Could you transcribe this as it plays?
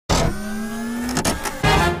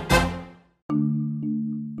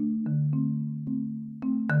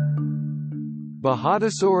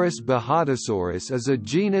Bajadasaurus Bajadasaurus is a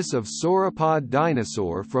genus of sauropod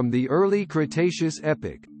dinosaur from the early Cretaceous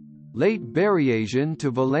epoch, late Berriasian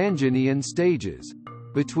to Valanginian stages,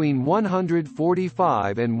 between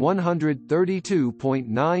 145 and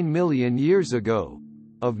 132.9 million years ago,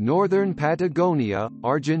 of northern Patagonia,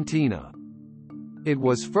 Argentina. It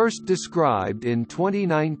was first described in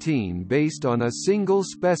 2019 based on a single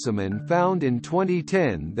specimen found in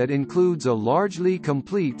 2010 that includes a largely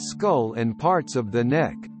complete skull and parts of the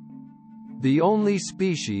neck. The only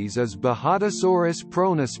species is Bajadasaurus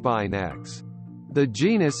pronuspinax. The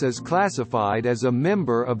genus is classified as a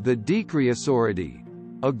member of the Dicraeosauridae,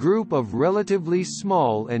 a group of relatively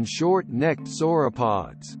small and short-necked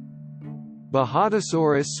sauropods.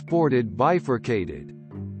 Bajadasaurus sported bifurcated,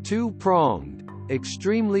 two-pronged,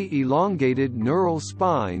 extremely elongated neural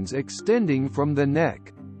spines extending from the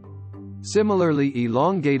neck. Similarly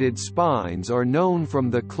elongated spines are known from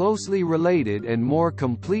the closely related and more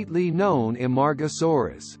completely known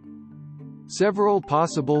Amargasaurus. Several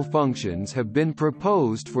possible functions have been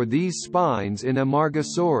proposed for these spines in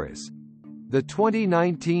Amargasaurus. The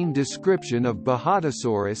 2019 description of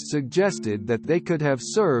Bajadasaurus suggested that they could have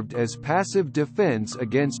served as passive defense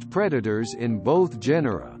against predators in both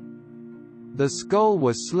genera. The skull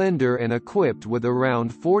was slender and equipped with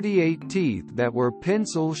around 48 teeth that were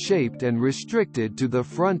pencil-shaped and restricted to the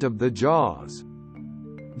front of the jaws.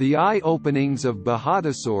 The eye openings of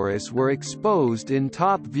Bajadasaurus were exposed in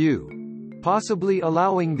top view, possibly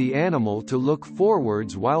allowing the animal to look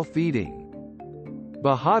forwards while feeding.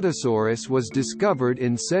 Bajadasaurus was discovered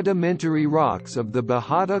in sedimentary rocks of the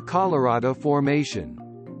Bajada Colorada Formation,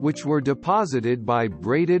 which were deposited by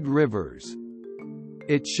braided rivers.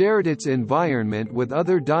 It shared its environment with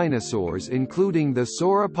other dinosaurs including the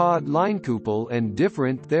sauropod Leinkupal and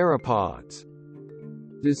different theropods.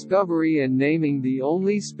 Discovery and naming the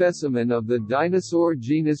only specimen of the dinosaur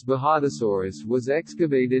genus Bajadasaurus was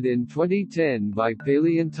excavated in 2010 by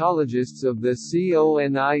paleontologists of the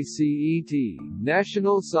CONICET,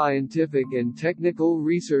 National Scientific and Technical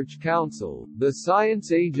Research Council, the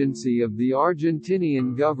science agency of the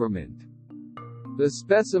Argentinian government. The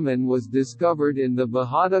specimen was discovered in the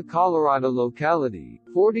Bajada Colorada locality,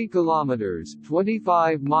 40 kilometers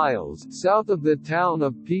 (25 miles) south of the town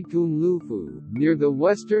of Picunlufu, near the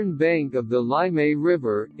western bank of the Limay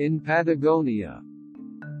River, in Patagonia.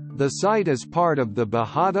 The site is part of the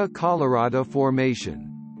Bajada Colorada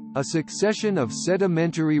Formation, a succession of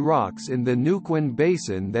sedimentary rocks in the Neuquén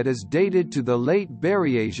Basin that is dated to the late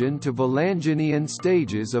Berriasian to Valanginian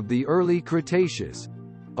stages of the early Cretaceous,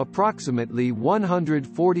 approximately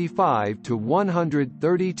 145 to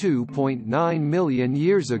 132.9 million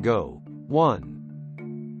years ago.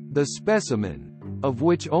 1. The specimen, of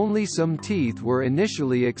which only some teeth were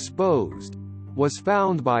initially exposed, was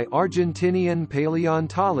found by Argentinian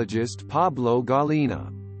paleontologist Pablo Gallina.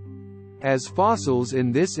 As fossils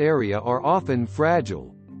in this area are often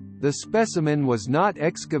fragile, the specimen was not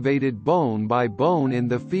excavated bone by bone in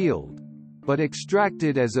the field, but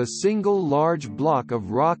extracted as a single large block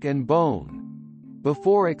of rock and bone.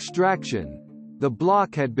 Before extraction, the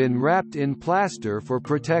block had been wrapped in plaster for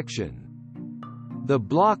protection. The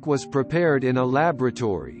block was prepared in a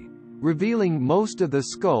laboratory, revealing most of the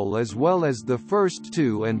skull as well as the first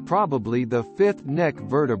two and probably the fifth neck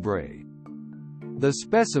vertebrae. The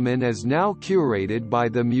specimen is now curated by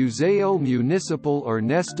the Museo Municipal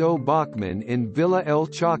Ernesto Bachmann in Villa El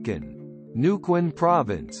Chocón, Neuquén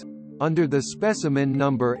Province, under the specimen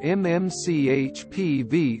number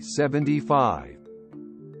MMCHPV75.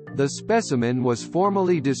 The specimen was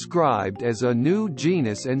formally described as a new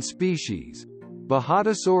genus and species,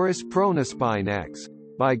 Bajadasaurus pronuspinax,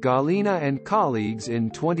 by Gallina and colleagues in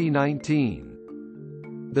 2019.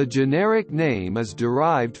 The generic name is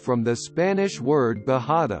derived from the Spanish word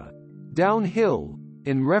bajada, downhill,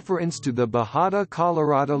 in reference to the Bajada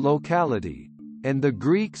Colorada locality, and the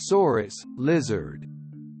Greek saurus, lizard.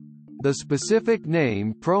 The specific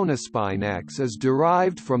name pronuspinax is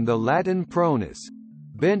derived from the Latin pronus,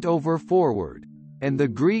 bent over forward, and the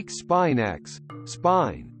Greek spinax,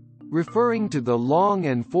 spine, referring to the long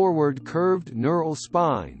and forward curved neural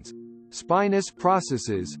spines, spinous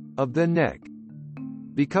processes, of the neck.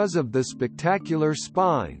 Because of the spectacular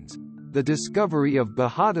spines, the discovery of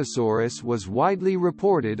Bajadasaurus was widely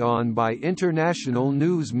reported on by international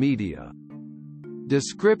news media.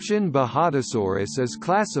 Description: Bajadasaurus is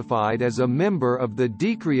classified as a member of the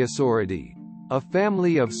Dicraeosauridae, a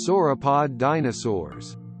family of sauropod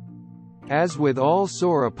dinosaurs. As with all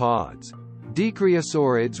sauropods,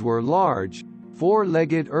 Dicraeosaurids were large,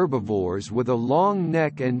 four-legged herbivores with a long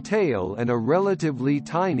neck and tail and a relatively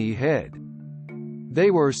tiny head. They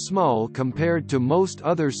were small compared to most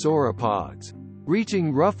other sauropods,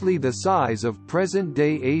 reaching roughly the size of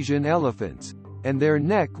present-day Asian elephants, and their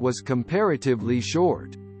neck was comparatively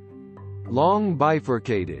short. Long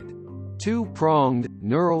bifurcated, two-pronged,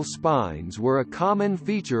 neural spines were a common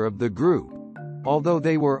feature of the group, although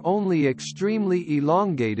they were only extremely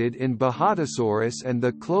elongated in Bajadasaurus and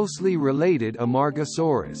the closely related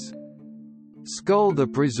Amargasaurus. Skull. The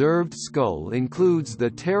preserved skull includes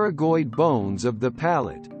the pterygoid bones of the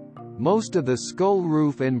palate, most of the skull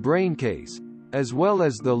roof and braincase, as well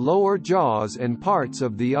as the lower jaws and parts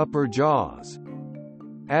of the upper jaws.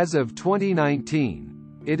 As of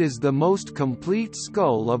 2019, it is the most complete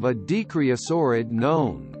skull of a Dicraeosaurid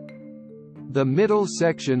known. The middle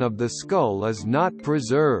section of the skull is not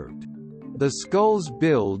preserved. The skull's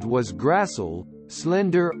build was gracile,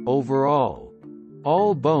 slender, overall.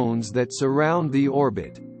 All bones that surround the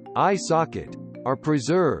orbit, eye socket, are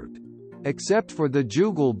preserved, except for the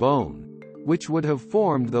jugal bone, which would have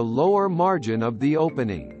formed the lower margin of the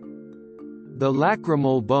opening. The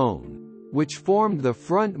lacrimal bone, which formed the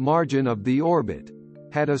front margin of the orbit,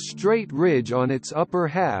 had a straight ridge on its upper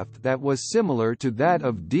half that was similar to that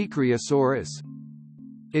of Dicraeosaurus.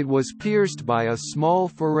 It was pierced by a small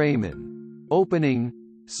foramen opening,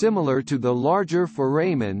 similar to the larger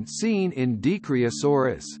foramen seen in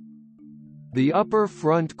Dicraeosaurus. The upper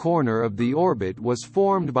front corner of the orbit was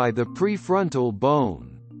formed by the prefrontal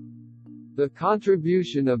bone. The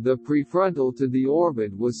contribution of the prefrontal to the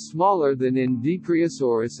orbit was smaller than in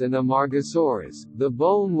Dicraeosaurus and Amargasaurus. The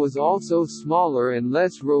bone was also smaller and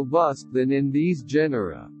less robust than in these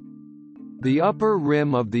genera. The upper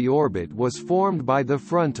rim of the orbit was formed by the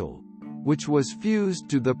frontal, which was fused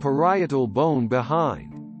to the parietal bone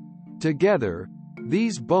behind. Together,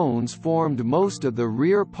 these bones formed most of the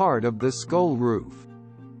rear part of the skull roof.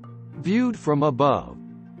 Viewed from above,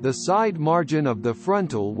 the side margin of the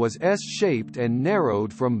frontal was S-shaped and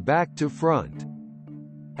narrowed from back to front.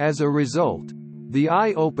 As a result, the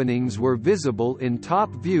eye openings were visible in top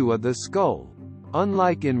view of the skull,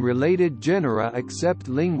 unlike in related genera except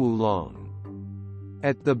Leinkupal.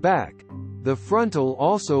 At the back, the frontal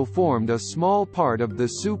also formed a small part of the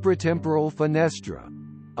supratemporal fenestra,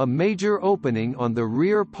 a major opening on the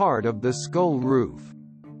rear part of the skull roof.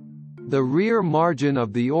 The rear margin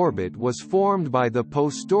of the orbit was formed by the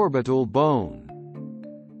postorbital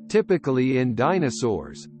bone. Typically in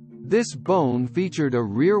dinosaurs, this bone featured a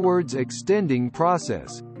rearwards extending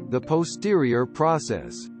process, the posterior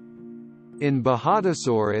process. In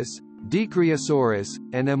Bajadasaurus, Dicraeosaurus,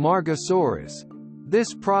 and Amargasaurus,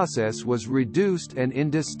 this process was reduced and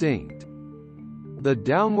indistinct. The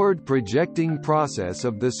downward projecting process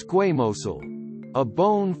of the squamosal, a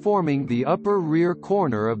bone forming the upper rear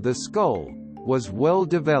corner of the skull, was well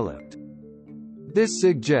developed. This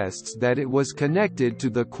suggests that it was connected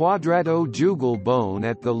to the quadrato-jugal bone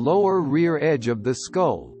at the lower rear edge of the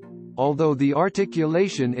skull, although the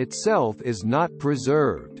articulation itself is not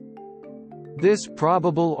preserved. This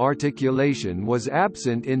probable articulation was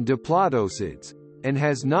absent in diplodocids, and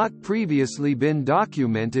has not previously been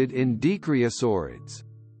documented in Dicraeosaurids.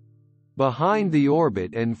 Behind the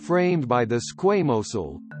orbit and framed by the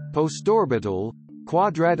squamosal, postorbital,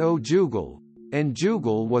 quadrato-jugal, and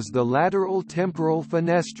jugal was the lateral temporal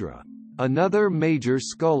fenestra, another major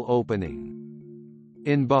skull opening.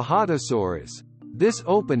 In Bajadasaurus, this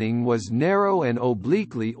opening was narrow and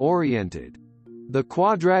obliquely oriented. The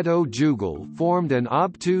quadrato-jugal formed an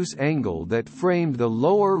obtuse angle that framed the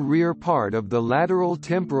lower rear part of the lateral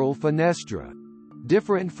temporal fenestra,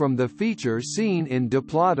 different from the feature seen in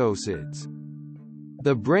diplodocids.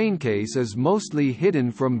 The braincase is mostly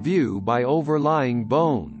hidden from view by overlying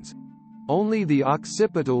bones. Only the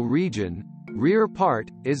occipital region, rear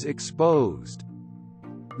part, is exposed.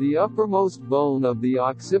 The uppermost bone of the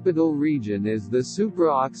occipital region is the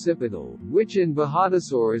supraoccipital, which in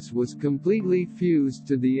Bajadasaurus was completely fused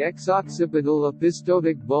to the exoccipital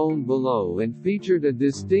epistotic bone below and featured a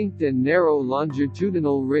distinct and narrow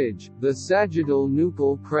longitudinal ridge, the sagittal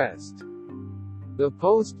nuchal crest. The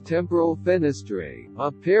post-temporal fenestrae,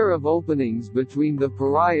 a pair of openings between the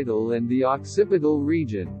parietal and the occipital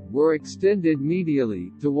region, were extended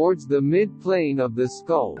medially, towards the mid-plane of the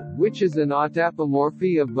skull, which is an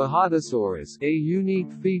autapomorphy of Bajadasaurus, a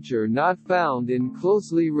unique feature not found in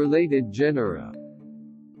closely related genera.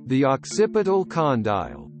 The occipital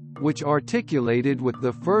condyle, which articulated with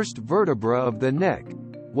the first vertebra of the neck,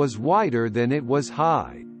 was wider than it was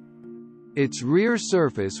high. Its rear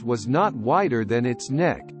surface was not wider than its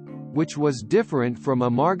neck, which was different from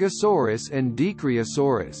Amargasaurus and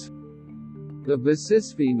Dicraeosaurus. The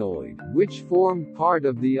bisphenoid, which formed part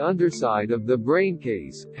of the underside of the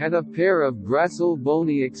braincase, had a pair of gracile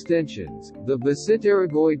bony extensions, the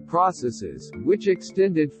bispterygoid processes, which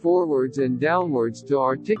extended forwards and downwards to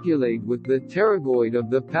articulate with the pterygoid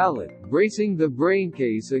of the palate, bracing the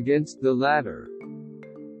braincase against the latter.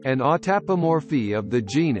 An autapomorphy of the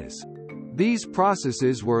genus. These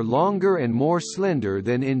processes were longer and more slender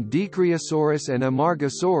than in Dicraeosaurus and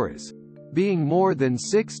Amargasaurus, being more than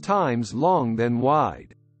 6 times long than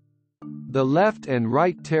wide. The left and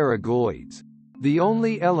right pterygoids, the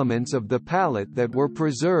only elements of the palate that were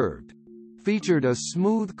preserved, featured a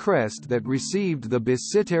smooth crest that received the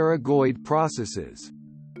bispterygoid processes.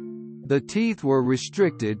 The teeth were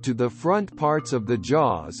restricted to the front parts of the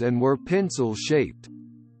jaws and were pencil-shaped.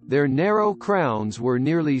 Their narrow crowns were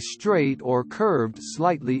nearly straight or curved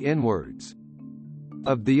slightly inwards.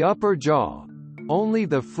 Of the upper jaw, only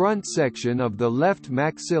the front section of the left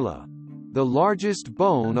maxilla, the largest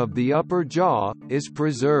bone of the upper jaw, is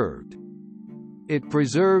preserved. It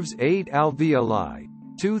preserves 8 alveoli,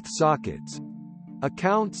 tooth sockets, a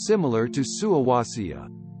count similar to Suawasia,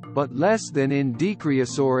 but less than in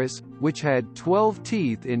Dicraeosaurus, which had 12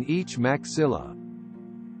 teeth in each maxilla.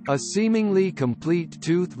 A seemingly complete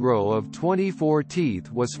tooth row of 24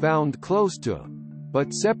 teeth was found close to,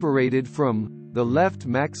 but separated from, the left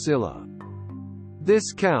maxilla.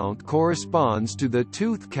 This count corresponds to the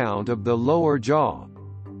tooth count of the lower jaw,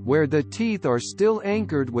 where the teeth are still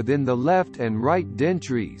anchored within the left and right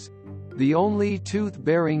dentries, the only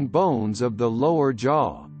tooth-bearing bones of the lower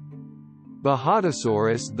jaw.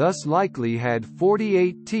 Bajadasaurus thus likely had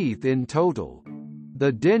 48 teeth in total.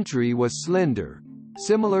 The dentry was slender,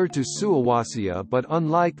 similar to Suawasia but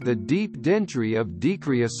unlike the deep dentry of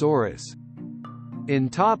Dicraeosaurus. In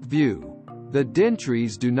top view, the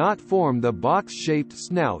dentries do not form the box-shaped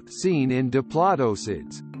snout seen in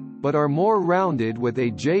Diplodocids, but are more rounded with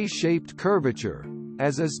a J-shaped curvature,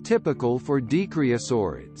 as is typical for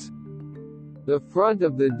Dicraeosaurids. The front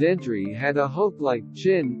of the dentry had a hook-like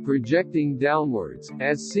chin projecting downwards,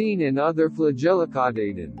 as seen in other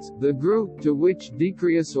Flagellocaudadans, the group to which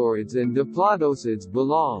Dicraeosaurids and Diplodocids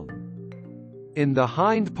belong. In the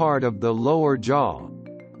hind part of the lower jaw,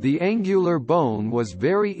 the angular bone was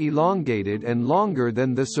very elongated and longer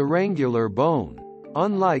than the syrangular bone,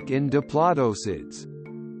 unlike in Diplodocids.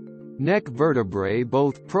 Neck vertebrae.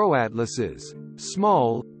 Both proatlases,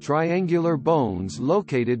 small, triangular bones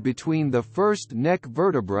located between the first neck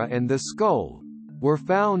vertebra and the skull, were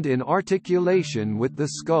found in articulation with the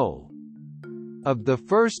skull. Of the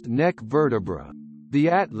first neck vertebra, the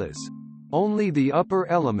atlas, only the upper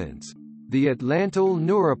elements, the atlantal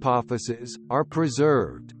neuropophyses, are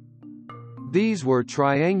preserved. These were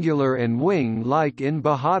triangular and wing-like in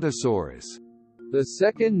Bajadasaurus. The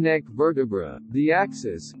second neck vertebra, the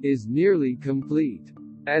axis, is nearly complete.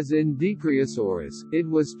 As in Dicraeosaurus, it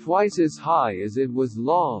was twice as high as it was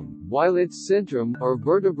long, while its centrum, or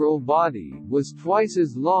vertebral body, was twice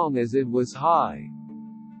as long as it was high.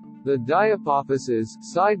 The diapophyses,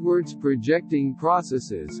 sidewards projecting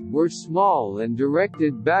processes, were small and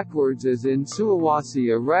directed backwards as in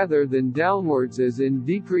Suawasia rather than downwards as in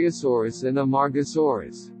Dicraeosaurus and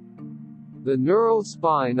Amargasaurus. The neural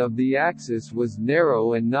spine of the axis was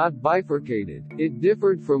narrow and not bifurcated. It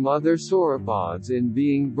differed from other sauropods in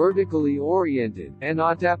being vertically oriented, an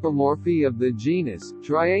autapomorphy of the genus,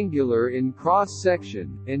 triangular in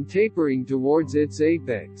cross-section, and tapering towards its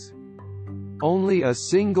apex. Only a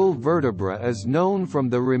single vertebra is known from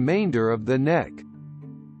the remainder of the neck.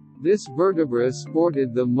 This vertebra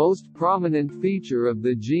sported the most prominent feature of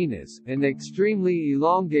the genus, an extremely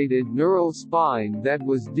elongated neural spine that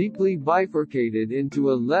was deeply bifurcated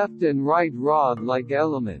into a left and right rod-like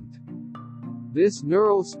element. This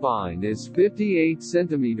neural spine is 58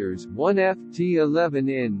 cm 1 ft 11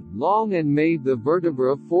 in long and made the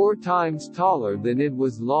vertebra 4 times taller than it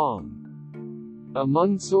was long.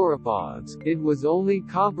 Among sauropods, it was only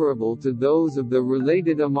comparable to those of the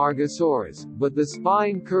related Amargasaurus, but the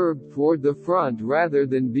spine curved toward the front rather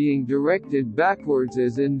than being directed backwards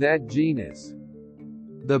as in that genus.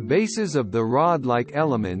 The bases of the rod-like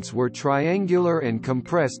elements were triangular and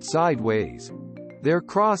compressed sideways. Their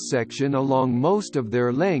cross-section along most of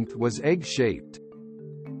their length was egg-shaped.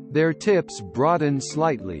 Their tips broadened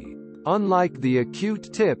slightly, unlike the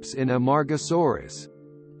acute tips in Amargasaurus.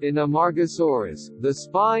 In Amargasaurus, the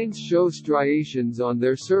spines show striations on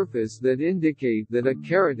their surface that indicate that a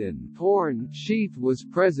keratin horn sheath was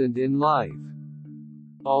present in life.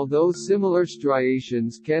 Although similar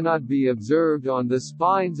striations cannot be observed on the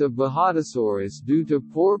spines of Bajadasaurus due to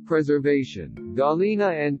poor preservation,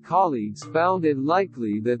 Gallina and colleagues found it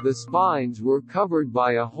likely that the spines were covered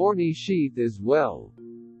by a horny sheath as well.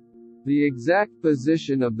 The exact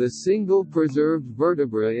position of the single preserved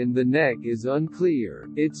vertebra in the neck is unclear.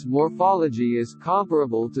 Its morphology is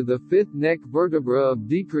comparable to the fifth neck vertebra of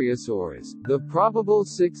Dicraeosaurus, the probable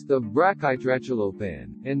sixth of Brachytrachelopan,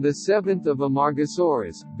 and the seventh of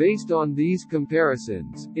Amargasaurus. Based on these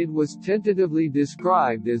comparisons, it was tentatively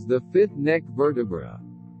described as the fifth neck vertebra.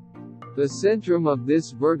 The centrum of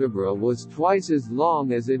this vertebra was twice as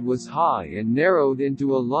long as it was high and narrowed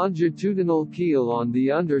into a longitudinal keel on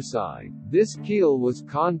the underside. This keel was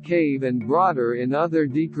concave and broader in other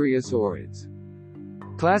Dicraeosaurids.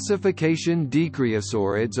 Classification: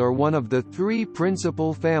 Dicraeosaurids are one of the three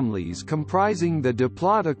principal families comprising the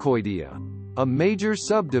Diplodocodea, a major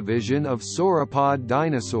subdivision of sauropod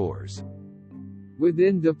dinosaurs.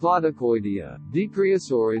 Within Diplodocodea,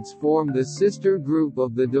 Dicraeosaurids form the sister group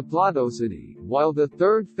of the Diplodocidae, while the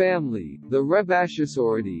third family, the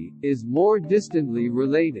Rebbachisauridae, is more distantly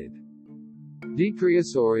related.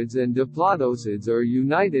 Dicraeosaurids and Diplodocids are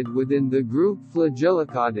united within the group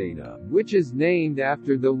Flagellocaudata, which is named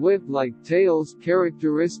after the whip-like tails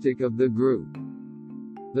characteristic of the group.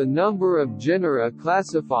 The number of genera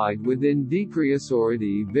classified within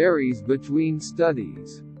Dicraeosauridae varies between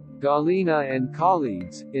studies. Gallina and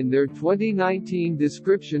colleagues, in their 2019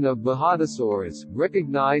 description of Bajadasaurus,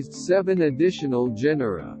 recognized 7 additional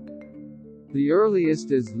genera. The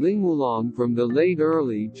earliest is Leinkupal from the late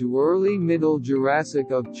Early to Early Middle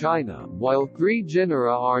Jurassic of China, while 3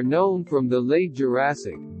 genera are known from the late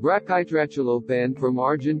Jurassic: Brachytrachelopan from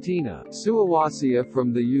Argentina, Suawasia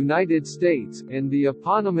from the United States, and the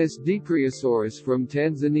eponymous Dicraeosaurus from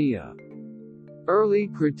Tanzania. Early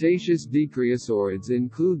Cretaceous Dicraeosaurids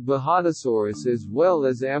include Bajadasaurus as well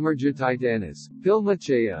as Amargasaurus,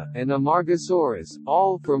 Pilmachea, and Amargasaurus,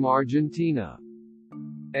 all from Argentina.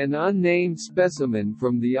 An unnamed specimen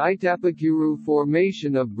from the Itapecuru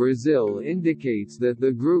Formation of Brazil indicates that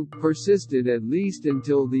the group persisted at least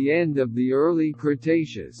until the end of the Early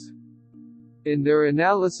Cretaceous. In their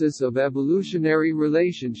analysis of evolutionary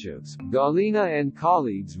relationships, Gallina and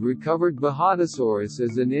colleagues recovered Bajadasaurus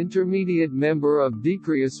as an intermediate member of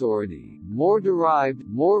Dicraeosauridae, more derived,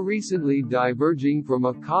 more recently diverging from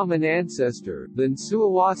a common ancestor, than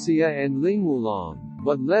Suawasia and Leinkupal,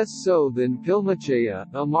 but less so than Pilmachea,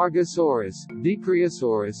 Amargasaurus,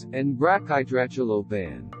 Dicraeosaurus, and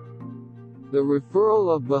Brachytrachelopan. The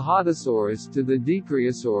referral of Bajadasaurus to the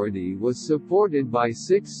Dicraeosauridae was supported by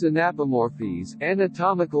 6 synapomorphies,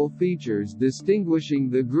 anatomical features distinguishing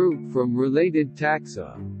the group from related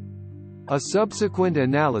taxa. A subsequent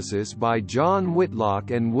analysis by John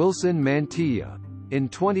Whitlock and Wilson Mantilla, in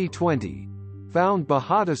 2020, found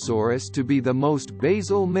Bajadasaurus to be the most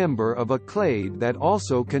basal member of a clade that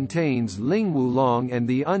also contains Leinkupal and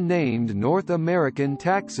the unnamed North American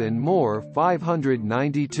taxon Moore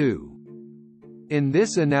 592. In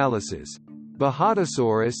this analysis,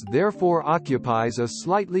 Bajadasaurus therefore occupies a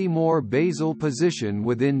slightly more basal position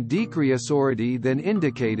within Dicraeosauridae than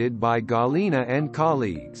indicated by Gallina and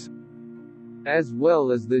colleagues. As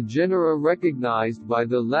well as the genera recognized by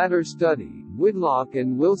the latter study, Whitlock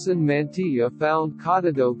and Wilson Mantilla found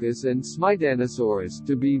Catodocus and Smitanosaurus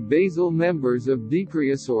to be basal members of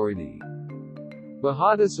Dicraeosauridae.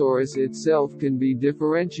 Bajadasaurus itself can be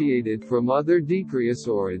differentiated from other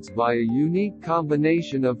Dicraeosaurids by a unique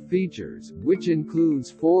combination of features, which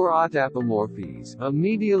includes 4 autapomorphies, a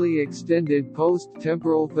medially extended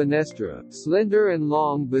post-temporal fenestra, slender and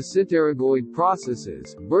long basipterygoid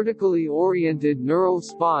processes, vertically oriented neural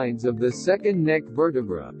spines of the second neck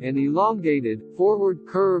vertebra, and elongated,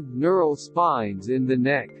 forward-curved neural spines in the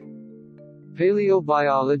neck.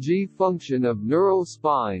 Paleobiology: function of neural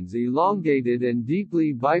spines. Elongated and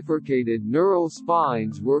deeply bifurcated neural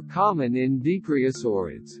spines were common in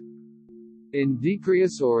Dicraeosaurids. In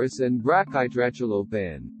Dicraeosaurus and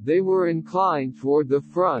Brachytrachelopan, they were inclined toward the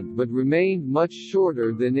front but remained much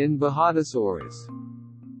shorter than in Bajadasaurus.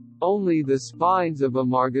 Only the spines of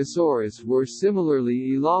Amargasaurus were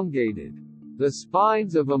similarly elongated. The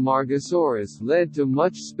spines of Amargasaurus led to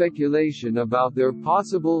much speculation about their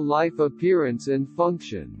possible life appearance and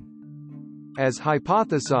function. As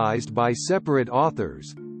hypothesized by separate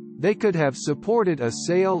authors, they could have supported a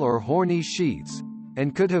sail or horny sheaths,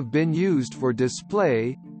 and could have been used for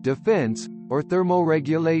display, defense, or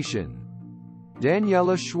thermoregulation.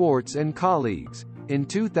 Daniela Schwartz and colleagues, in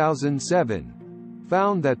 2007,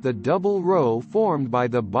 found that the double row formed by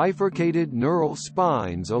the bifurcated neural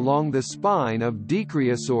spines along the spine of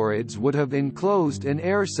Dicraeosaurids would have enclosed an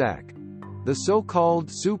air sac, the so-called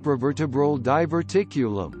supravertebral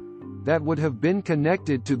diverticulum, that would have been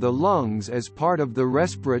connected to the lungs as part of the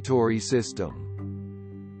respiratory system.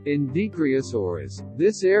 In Dicraeosaurus,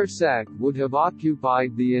 this air sac would have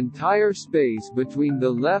occupied the entire space between the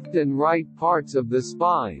left and right parts of the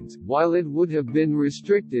spines, while it would have been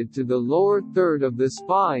restricted to the lower third of the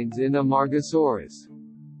spines in Amargasaurus.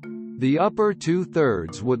 The upper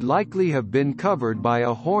two-thirds would likely have been covered by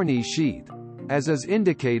a horny sheath, as is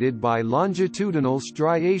indicated by longitudinal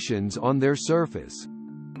striations on their surface.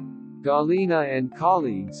 Galina and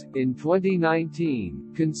colleagues, in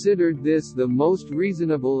 2019, considered this the most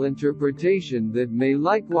reasonable interpretation that may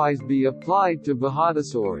likewise be applied to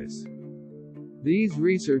Bajadasaurus. These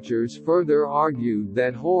researchers further argued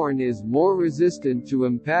that horn is more resistant to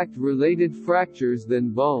impact-related fractures than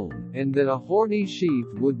bone, and that a horny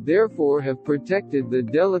sheath would therefore have protected the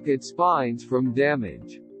delicate spines from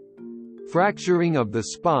damage. Fracturing of the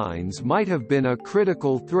spines might have been a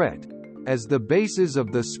critical threat, as the bases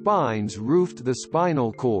of the spines roofed the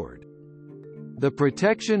spinal cord. The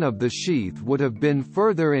protection of the sheath would have been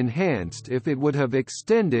further enhanced if it would have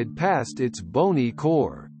extended past its bony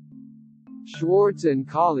core. Schwartz and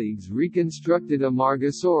colleagues reconstructed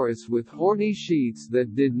Amargasaurus with horny sheaths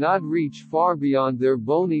that did not reach far beyond their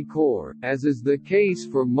bony core, as is the case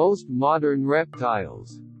for most modern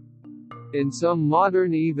reptiles. In some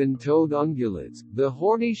modern even-toed ungulates, the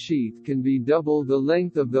horny sheath can be double the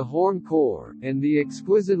length of the horn core, and the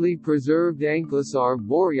exquisitely preserved Ankylosaur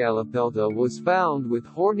borealipelta was found with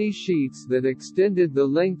horny sheaths that extended the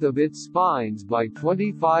length of its spines by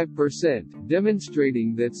 25%,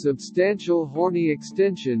 demonstrating that substantial horny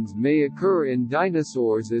extensions may occur in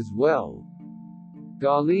dinosaurs as well.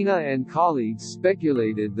 Galina and colleagues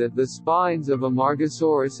speculated that the spines of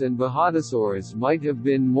Amargasaurus and Bajadasaurus might have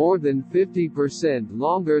been more than 50%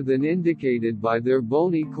 longer than indicated by their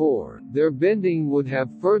bony core. Their bending would have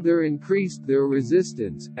further increased their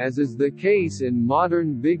resistance, as is the case in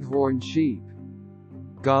modern bighorn sheep.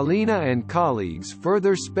 Galina and colleagues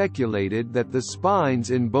further speculated that the spines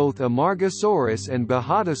in both Amargasaurus and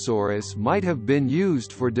Bajadasaurus might have been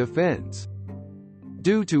used for defense.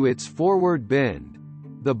 Due to its forward bend,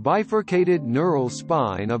 the bifurcated neural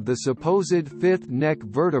spine of the supposed fifth neck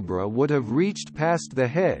vertebra would have reached past the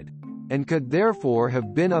head, and could therefore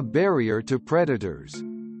have been a barrier to predators.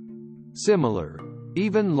 Similar,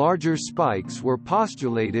 even larger spikes were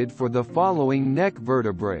postulated for the following neck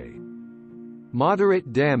vertebrae.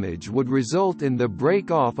 Moderate damage would result in the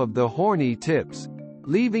break-off of the horny tips,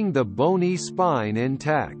 leaving the bony spine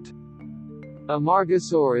intact.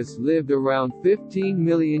 Amargasaurus lived around 15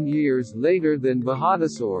 million years later than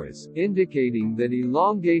Bajadasaurus, indicating that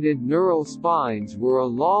elongated neural spines were a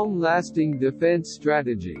long-lasting defense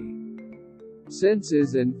strategy.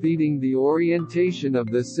 Senses and feeding the orientation of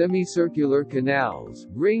the semicircular canals,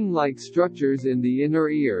 ring-like structures in the inner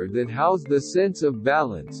ear that house the sense of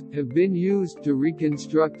balance, have been used to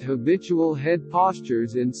reconstruct habitual head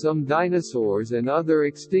postures in some dinosaurs and other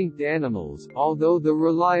extinct animals, although the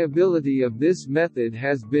reliability of this method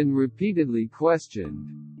has been repeatedly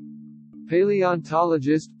questioned.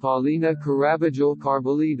 Paleontologist Paulina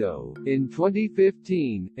Carabajal-Carbolito, in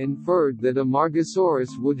 2015, inferred that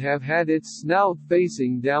Amargasaurus would have had its snout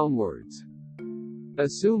facing downwards.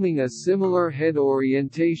 Assuming a similar head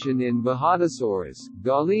orientation in Bajadasaurus,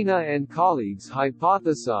 Galina and colleagues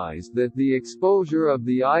hypothesized that the exposure of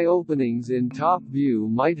the eye openings in top view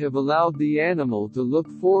might have allowed the animal to look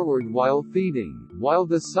forward while feeding, while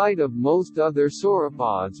the sight of most other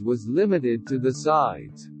sauropods was limited to the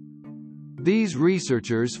sides. These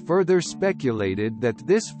researchers further speculated that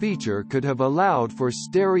this feature could have allowed for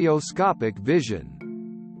stereoscopic vision.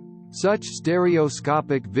 Such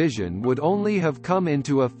stereoscopic vision would only have come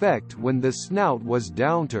into effect when the snout was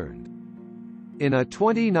downturned. In a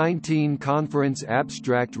 2019 conference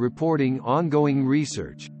abstract reporting ongoing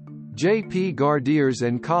research, J.P. Gardiers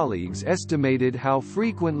and colleagues estimated how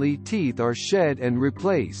frequently teeth are shed and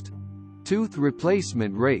replaced, tooth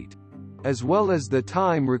replacement rate, as well as the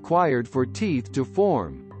time required for teeth to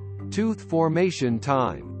form, tooth formation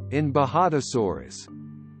time, in Bajadasaurus.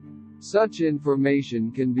 Such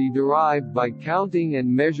information can be derived by counting and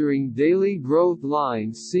measuring daily growth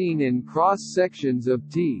lines seen in cross-sections of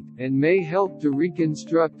teeth, and may help to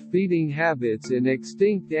reconstruct feeding habits in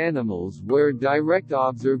extinct animals where direct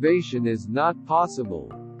observation is not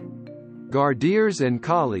possible. Gardiers and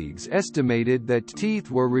colleagues estimated that teeth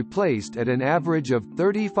were replaced at an average of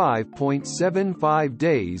 35.75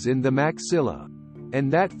 days in the maxilla.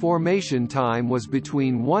 and that formation time was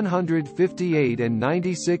between 158 and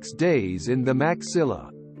 96 days in the maxilla,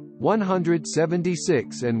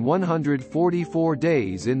 176 and 144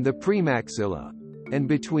 days in the premaxilla, and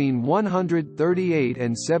between 138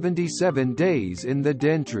 and 77 days in the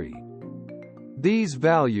dentary. These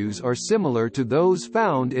values are similar to those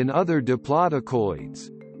found in other diplodocoids.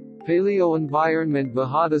 Paleoenvironment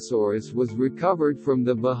Bajadasaurus was recovered from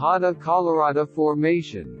the Bajada Colorada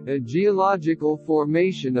Formation, a geological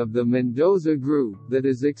formation of the Mendoza Group that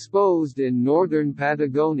is exposed in northern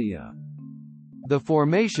Patagonia. The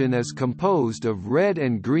formation is composed of red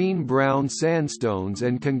and green-brown sandstones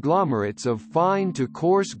and conglomerates of fine to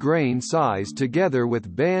coarse grain size together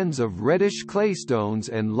with bands of reddish claystones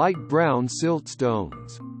and light brown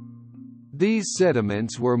siltstones. These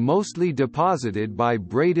sediments were mostly deposited by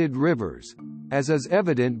braided rivers, as is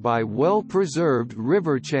evident by well-preserved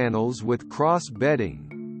river channels with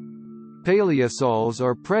cross-bedding. Paleosols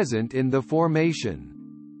are present in the formation.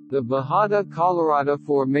 The Bajada Colorada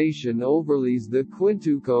Formation overlays the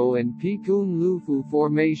Quintuco and Picun-Lufu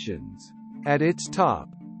formations. At its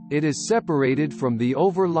top, it is separated from the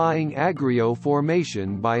overlying Agrio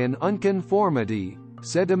Formation by an unconformity,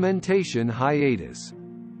 sedimentation hiatus.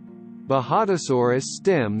 Bajadasaurus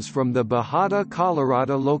stems from the Bajada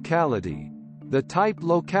Colorada locality, the type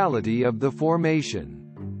locality of the formation.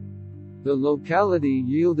 The locality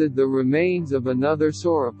yielded the remains of another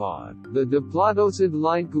sauropod, the diplodocid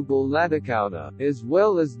Leinkupal laticauda, as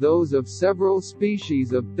well as those of several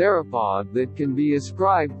species of theropod that can be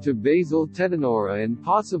ascribed to basal tetanora and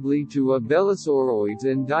possibly to abelosauroids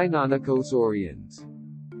and deinonychosaurians.